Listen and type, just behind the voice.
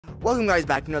Welcome guys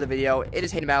back to another video. It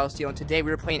is Hayden Battlesteel, and today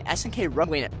we are playing SNK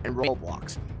Rumbling and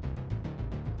Roblox.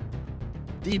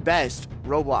 The best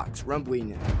Roblox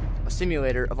Rumbling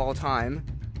simulator of all time.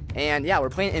 And yeah,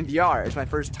 we're playing in VR. It's my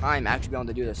first time actually being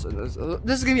able to do this. So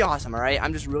this is gonna be awesome, alright?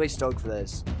 I'm just really stoked for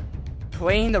this.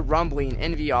 Playing the Rumbling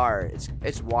in VR.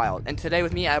 It's wild. And today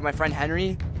with me I have my friend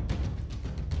Henry.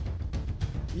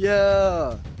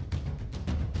 Yeah.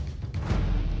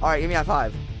 Alright, give me a high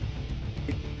five.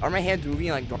 Are my hands moving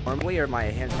like normally, or my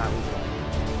hands not moving?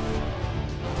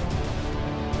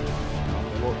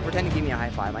 Well, pretend to give me a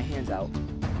high five. My hand's out.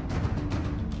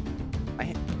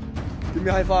 Give me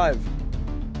a high five.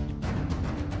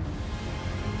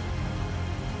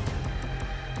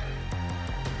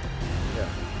 Yeah.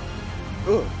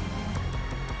 Ugh.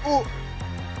 Oh.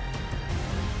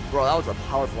 Bro, that was a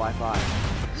powerful high five.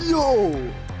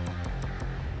 Yo.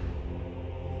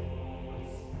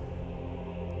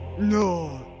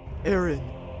 No. Aaron.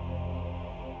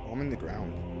 Oh, I'm in the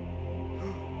ground.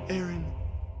 Aaron.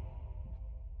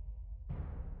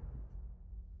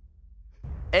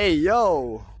 Hey,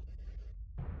 yo.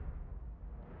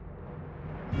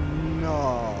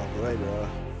 No, right, bro.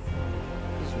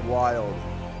 This is wild.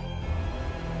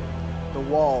 The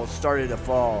walls started to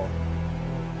fall.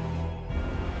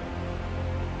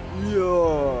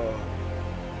 Yo.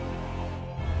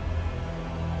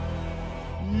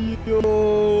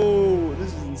 Yo,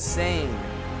 this is insane.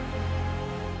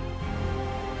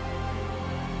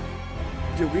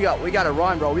 Dude, we gotta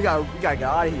run, bro. We gotta get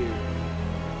out of here.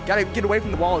 Gotta get away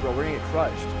from the walls, bro. We're gonna get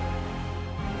crushed.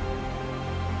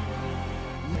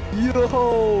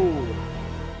 Yo,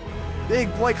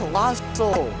 big boy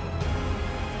colossal.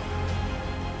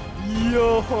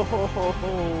 Yo,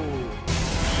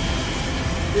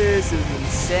 this is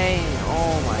insane.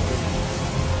 Oh my goodness.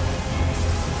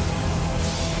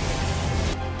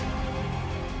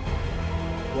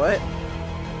 What?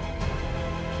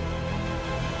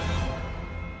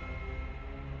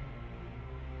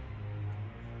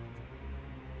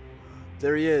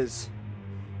 There he is.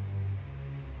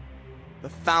 The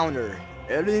founder,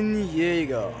 Eren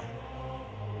Yeager.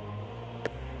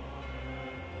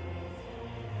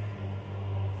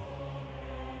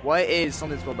 What is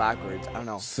something spelled backwards? I don't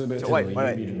know. So wait.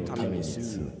 Tell me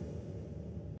soon.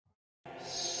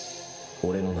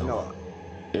 No.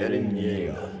 Eren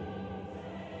Yeager.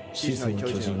 始祖の巨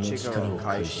人の力を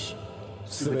介し、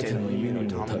すべての夢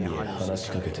のために話し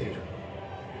かけている。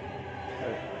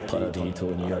パラディ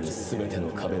島にあるすべての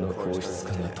壁の硬質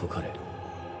化が解かれ、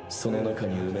その中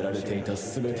に埋められていた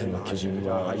すべての巨人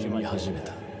は歩み始め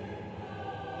た。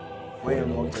俺の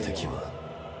目的は、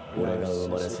俺が生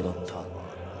まれ育った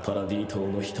パラディ島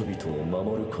の人々を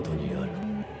守ることにある。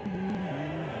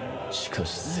しか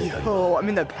し世界は、パ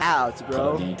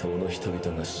ラディ島の人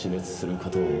々が死滅するこ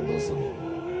とを望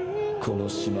み、この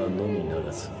島のみな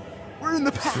らず、す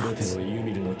べてのユ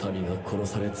ミルの民が殺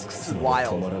され尽くすのは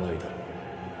止まらないだろ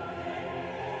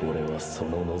う。俺はそ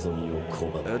の望みを拒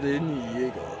む。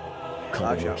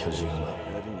壁の巨人は、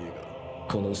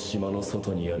この島の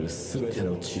外にあるすべて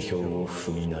の地表を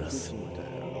踏み鳴らす。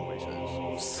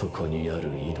そこにある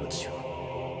命を、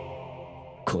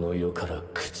この世から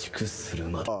駆逐する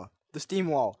まで。The steam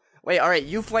wall. Wait, alright,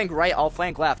 you flank right, I'll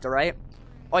flank left, alright?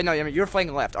 Oh, no, you're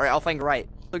flanking left. Alright, I'll flank right.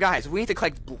 So, guys, we need to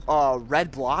collect red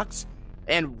blocks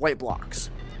and white blocks,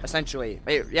 essentially.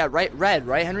 Wait, yeah, red,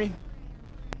 right, Henry?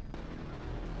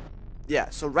 Yeah,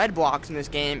 so red blocks in this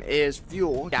game is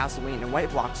fuel, gasoline, and white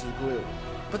blocks is glue.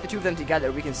 Put the two of them together,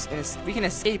 we can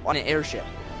escape on an airship.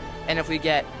 And if we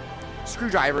get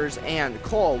screwdrivers and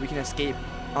coal, we can escape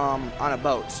on a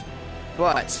boat.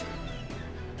 But,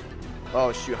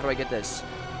 oh shoot, how do I get this?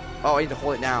 Oh, I need to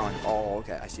hold it down. Oh,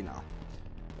 okay, I see now.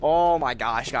 Oh my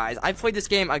gosh, guys. I've played this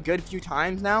game a good few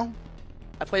times now.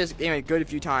 I've played this game a good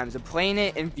few times. And playing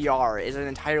it in VR is an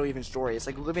entirely different story. It's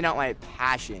like living out my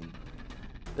passion.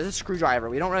 This is a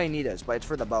screwdriver. We don't really need this, but it's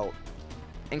for the boat.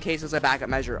 In case it's a backup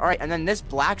measure. Alright, and then this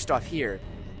black stuff here.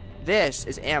 This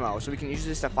is ammo, so we can use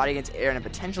this to fight against Eren and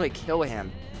potentially kill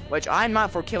him. Which, I'm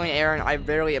not for killing Eren. I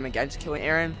rarely am against killing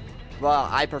Eren. But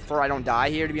I prefer I don't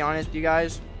die here, to be honest with you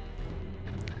guys.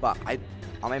 But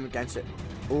I'm against it.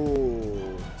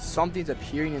 Oh, something's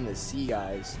appearing in the sea,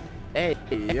 guys. Hey,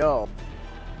 yo.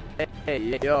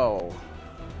 Hey, yo.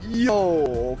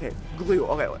 Yo. Okay, glue.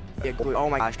 Okay, yeah, glue. Oh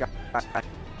my gosh, guys.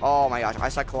 Oh my gosh, I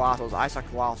saw colossals.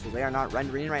 They are not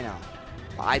rendering right now.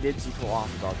 I did see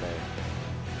colossals out there.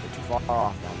 They're too far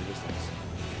off now in the distance.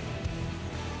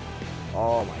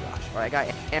 Oh my gosh. Alright, I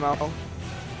got ammo.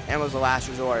 Ammo's the last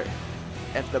resort.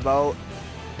 If the boat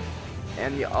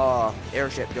and the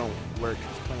airship don't work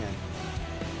as planned.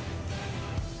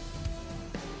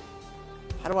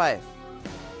 How do I?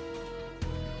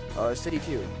 City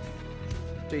 2.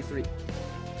 City 3.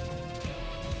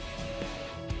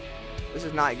 This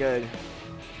is not good.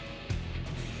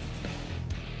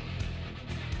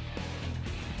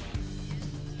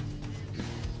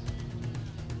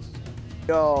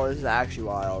 Yo, this is actually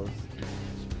wild.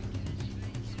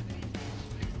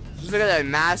 Just look at that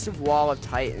massive wall of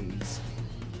Titans.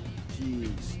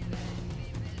 Jeez.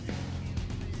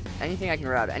 Anything I can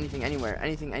grab. Anything, anywhere.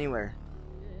 Anything, anywhere.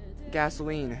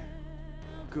 Gasoline.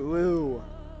 Glue.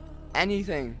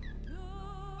 Anything.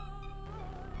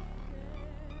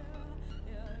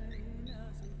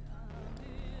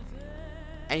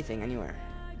 Anything, anywhere.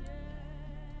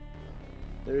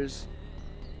 There's...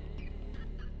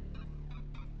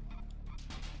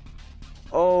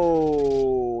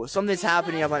 Oh, something's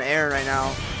happening up on Aaron right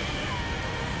now.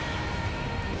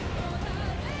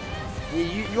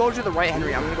 You go to the right,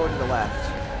 Henry. I'm gonna go to the left.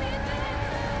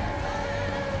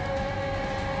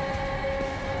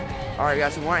 Alright, we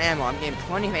got some more ammo. I'm getting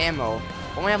plenty of ammo.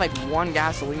 I only have like 1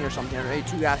 gasoline or something, or maybe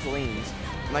 2 gasolines,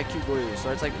 and like 2 glues.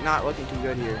 So it's like not looking too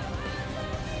good here.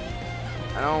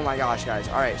 And oh my gosh, guys.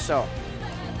 Alright, so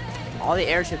all the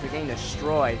airships are getting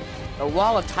destroyed. The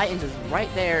wall of Titans is right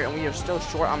there, and we are still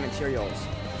short on materials.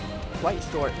 Quite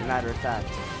short, as a matter of fact.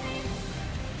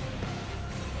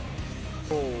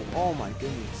 Oh my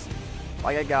goodness. Oh,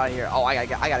 I gotta get out of here. Oh, I gotta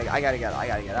get out. I gotta get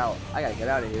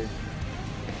out of here.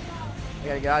 I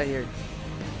gotta get out of here.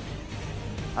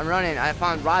 I'm running. I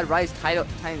found Rod Rice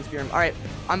Titan Spear. Alright,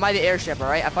 I'm by the airship,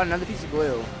 alright? I found another piece of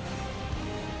glue.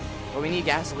 But we need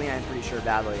gasoline, I'm pretty sure,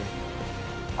 badly.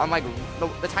 I'm like,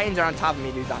 the Titans are on top of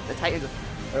me, dude. The Titans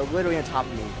are literally on top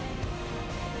of me.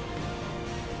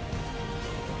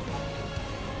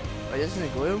 Wait, this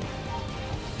isn't glue?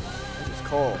 This is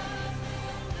coal.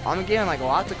 I'm getting like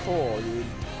lots of coal, dude.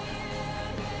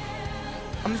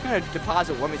 I'm just gonna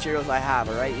deposit what materials I have,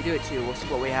 alright? You do it too. We'll see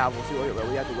what we have. We'll see what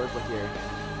we have to work with here.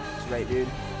 That's right, dude.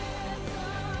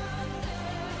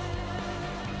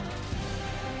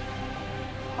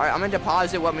 Alright, I'm gonna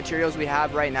deposit what materials we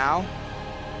have right now.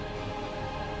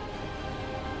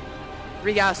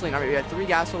 3 gasoline. Alright, we have 3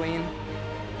 gasoline.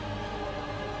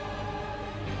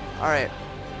 Alright.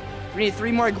 We need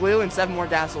 3 more glue and 7 more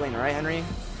gasoline, alright, Henry?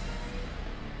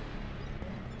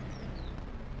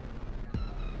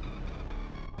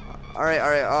 Alright,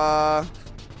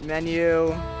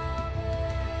 menu.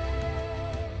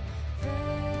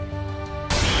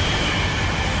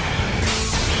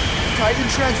 Titan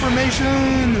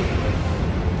transformation!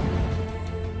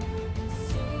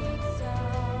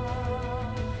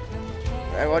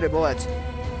 I loaded bullets.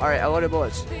 Alright, I loaded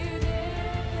bullets.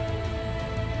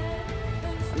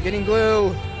 I'm getting glue.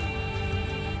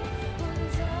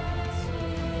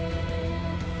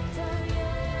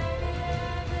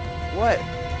 What?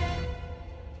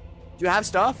 Do you have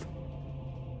stuff?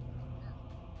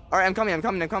 Alright, I'm coming. I'm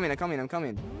coming. I'm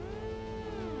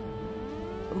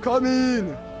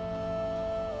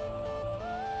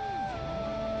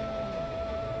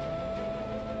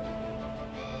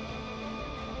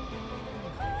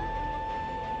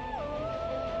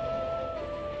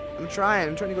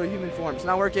trying to go to human form. It's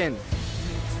not working.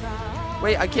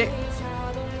 Wait, I can't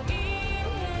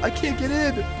get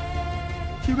in.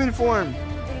 Human form.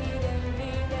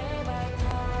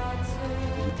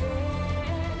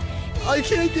 I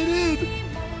can't get in!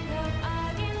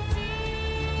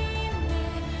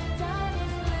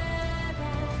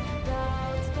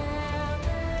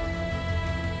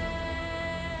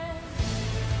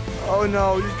 Oh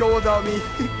no, just go without me.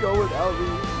 Go without me.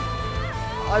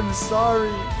 I'm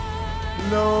sorry.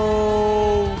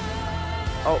 No.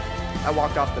 Oh, I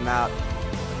walked off the map.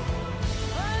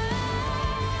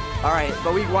 Alright,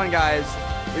 but we won, guys.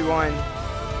 We won.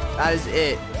 That is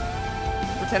it.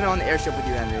 Pretending on the airship with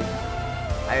you, Henry.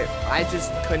 I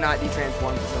just could not be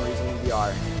transformed for some reason in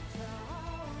VR.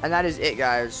 And that is it,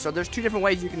 guys. So there's 2 different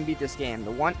ways you can beat this game.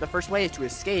 The first way is to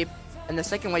escape, and the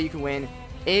second way you can win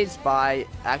is by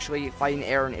actually fighting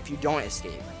Aaron if you don't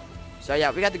escape. So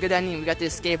yeah, we got the good ending, we got the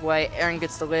escape way. Aaron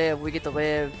gets to live, we get to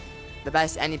live the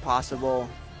best ending possible.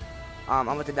 I'm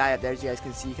about to die up there, as you guys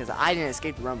can see, because I didn't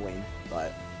escape the rumbling,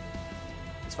 but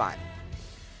it's fine.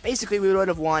 Basically, we would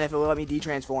have won if it would let me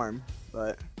de-transform,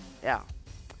 but yeah.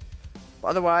 But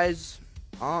otherwise,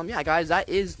 yeah, guys, that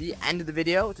is the end of the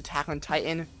video. It's Attack on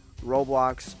Titan,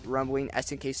 Roblox, Rumbling,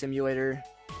 SNK Simulator,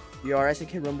 VR,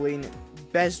 SNK Rumbling,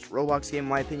 best Roblox game in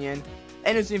my opinion,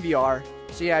 and it's in VR.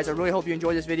 So yeah, guys, I really hope you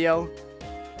enjoyed this video.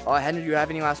 Henry, do you have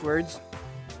any last words?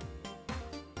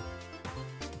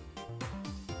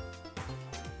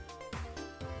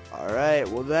 Alright,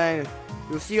 well then,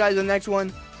 we'll see you guys in the next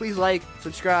one. Please like,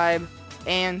 subscribe,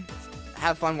 and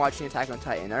have fun watching Attack on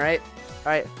Titan. All right,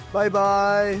 bye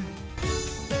bye.